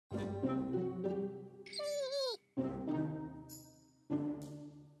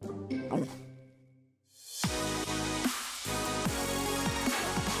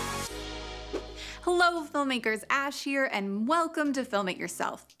filmmakers, Ash here, and welcome to Film It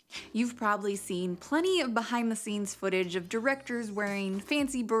Yourself. You've probably seen plenty of behind-the-scenes footage of directors wearing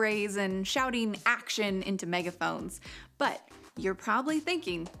fancy berets and shouting action into megaphones. But you're probably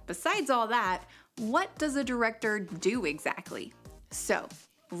thinking, besides all that, what does a director do exactly? So,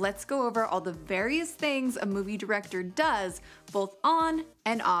 let's go over all the various things a movie director does, both on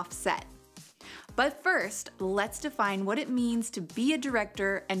and off set. But first, let's define what it means to be a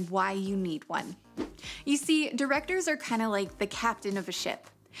director and why you need one. You see, directors are kind of like the captain of a ship.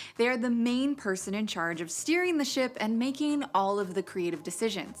 They are the main person in charge of steering the ship and making all of the creative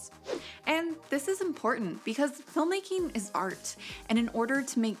decisions. And this is important because filmmaking is art, and in order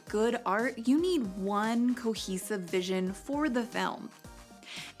to make good art, you need one cohesive vision for the film.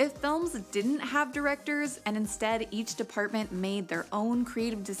 If films didn't have directors and instead each department made their own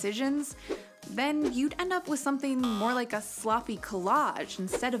creative decisions, then you'd end up with something more like a sloppy collage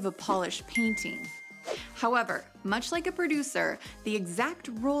instead of a polished painting. However, much like a producer, the exact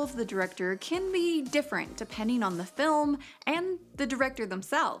role of the director can be different depending on the film and the director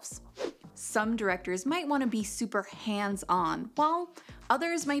themselves. Some directors might want to be super hands-on, while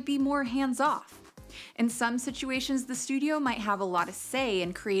others might be more hands-off. In some situations, the studio might have a lot of say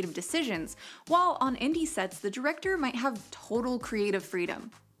in creative decisions, while on indie sets, the director might have total creative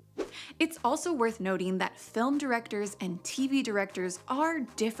freedom. It's also worth noting that film directors and TV directors are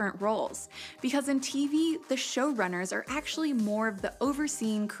different roles, because in TV, the showrunners are actually more of the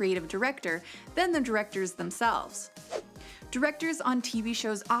overseeing creative director than the directors themselves. Directors on TV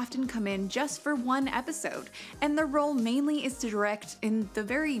shows often come in just for one episode, and their role mainly is to direct in the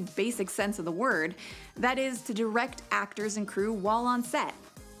very basic sense of the word, that is, to direct actors and crew while on set.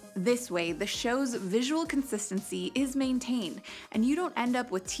 This way, the show's visual consistency is maintained, and you don't end up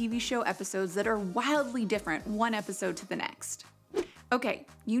with TV show episodes that are wildly different one episode to the next. Okay,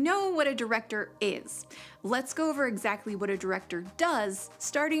 you know what a director is. Let's go over exactly what a director does,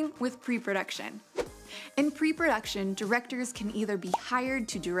 starting with pre-production. In pre-production, directors can either be hired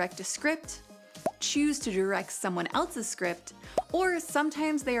to direct a script, choose to direct someone else's script, or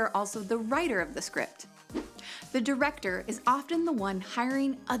sometimes they are also the writer of the script. The director is often the one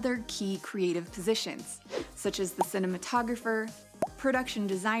hiring other key creative positions, such as the cinematographer, production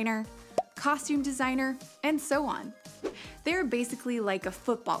designer, costume designer, and so on. They're basically like a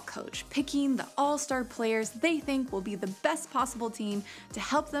football coach, picking the all-star players they think will be the best possible team to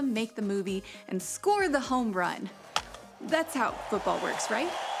help them make the movie and score the home run. That's how football works, right?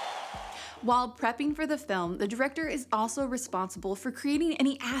 While prepping for the film, the director is also responsible for creating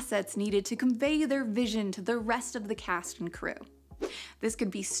any assets needed to convey their vision to the rest of the cast and crew. This could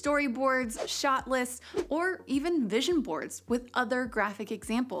be storyboards, shot lists, or even vision boards with other graphic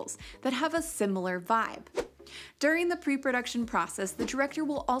examples that have a similar vibe. During the pre-production process, the director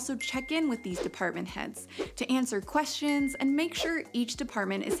will also check in with these department heads to answer questions and make sure each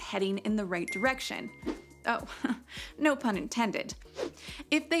department is heading in the right direction. Oh, no pun intended.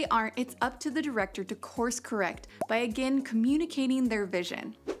 If they aren't, it's up to the director to course correct by again communicating their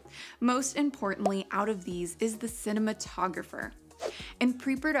vision. Most importantly out of these is the cinematographer. In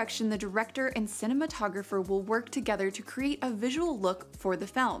pre-production, the director and cinematographer will work together to create a visual look for the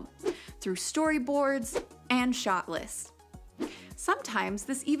film, through storyboards and shot lists. Sometimes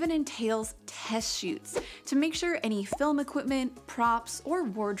this even entails test shoots to make sure any film equipment, props, or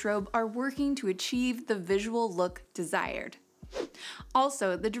wardrobe are working to achieve the visual look desired.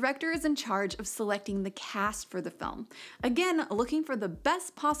 Also, the director is in charge of selecting the cast for the film, again looking for the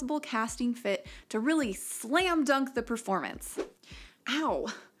best possible casting fit to really slam dunk the performance. Ow!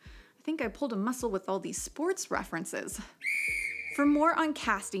 I think I pulled a muscle with all these sports references. For more on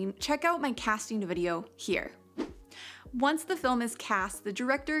casting, check out my casting video here. Once the film is cast, the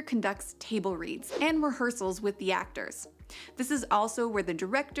director conducts table reads and rehearsals with the actors. This is also where the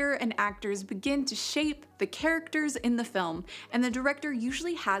director and actors begin to shape the characters in the film, and the director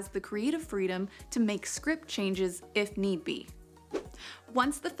usually has the creative freedom to make script changes if need be.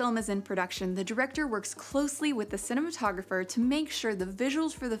 Once the film is in production, the director works closely with the cinematographer to make sure the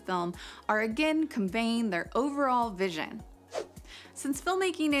visuals for the film are again conveying their overall vision. Since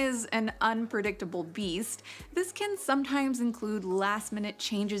filmmaking is an unpredictable beast, this can sometimes include last-minute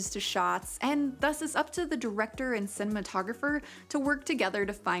changes to shots, and thus it's up to the director and cinematographer to work together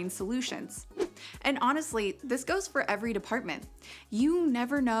to find solutions. And honestly, this goes for every department. You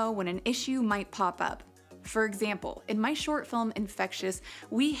never know when an issue might pop up. For example, in my short film Infectious,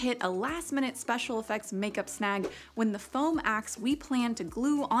 we hit a last-minute special effects makeup snag when the foam axe we planned to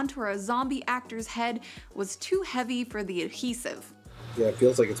glue onto our zombie actor's head was too heavy for the adhesive. Yeah, it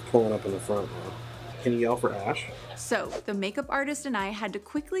feels like it's pulling up in the front now. Can you yell for Ash? So, the makeup artist and I had to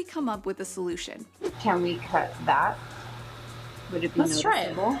quickly come up with a solution. Can we cut that? Would it be Let's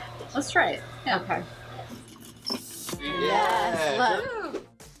noticeable? try it. Let's try it. Yeah. Okay. Yes, look.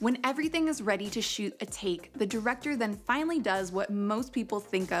 When everything is ready to shoot a take, the director then finally does what most people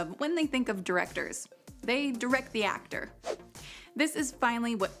think of when they think of directors. They direct the actor. This is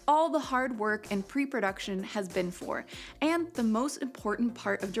finally what all the hard work and pre-production has been for, and the most important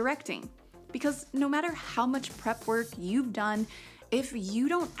part of directing. Because no matter how much prep work you've done, if you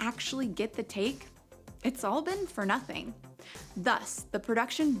don't actually get the take, it's all been for nothing. Thus, the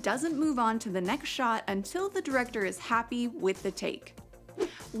production doesn't move on to the next shot until the director is happy with the take.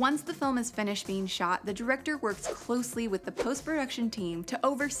 Once the film is finished being shot, the director works closely with the post-production team to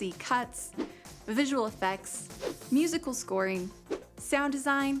oversee cuts, visual effects, musical scoring, sound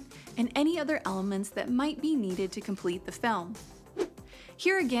design, and any other elements that might be needed to complete the film.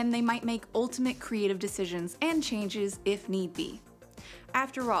 Here again, they might make ultimate creative decisions and changes if need be.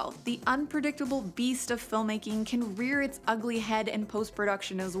 After all, the unpredictable beast of filmmaking can rear its ugly head in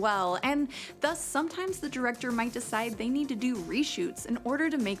post-production as well, and thus sometimes the director might decide they need to do reshoots in order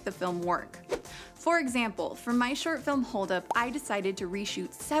to make the film work. For example, for my short film Hold Up, I decided to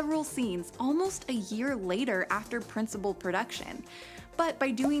reshoot several scenes almost a year later after principal production. But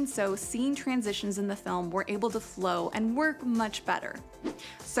by doing so, scene transitions in the film were able to flow and work much better.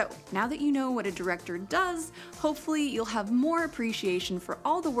 So, now that you know what a director does, hopefully you'll have more appreciation for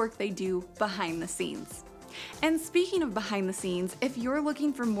all the work they do behind the scenes. And speaking of behind the scenes, if you're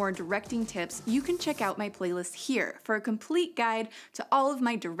looking for more directing tips, you can check out my playlist here for a complete guide to all of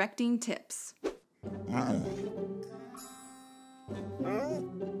my directing tips.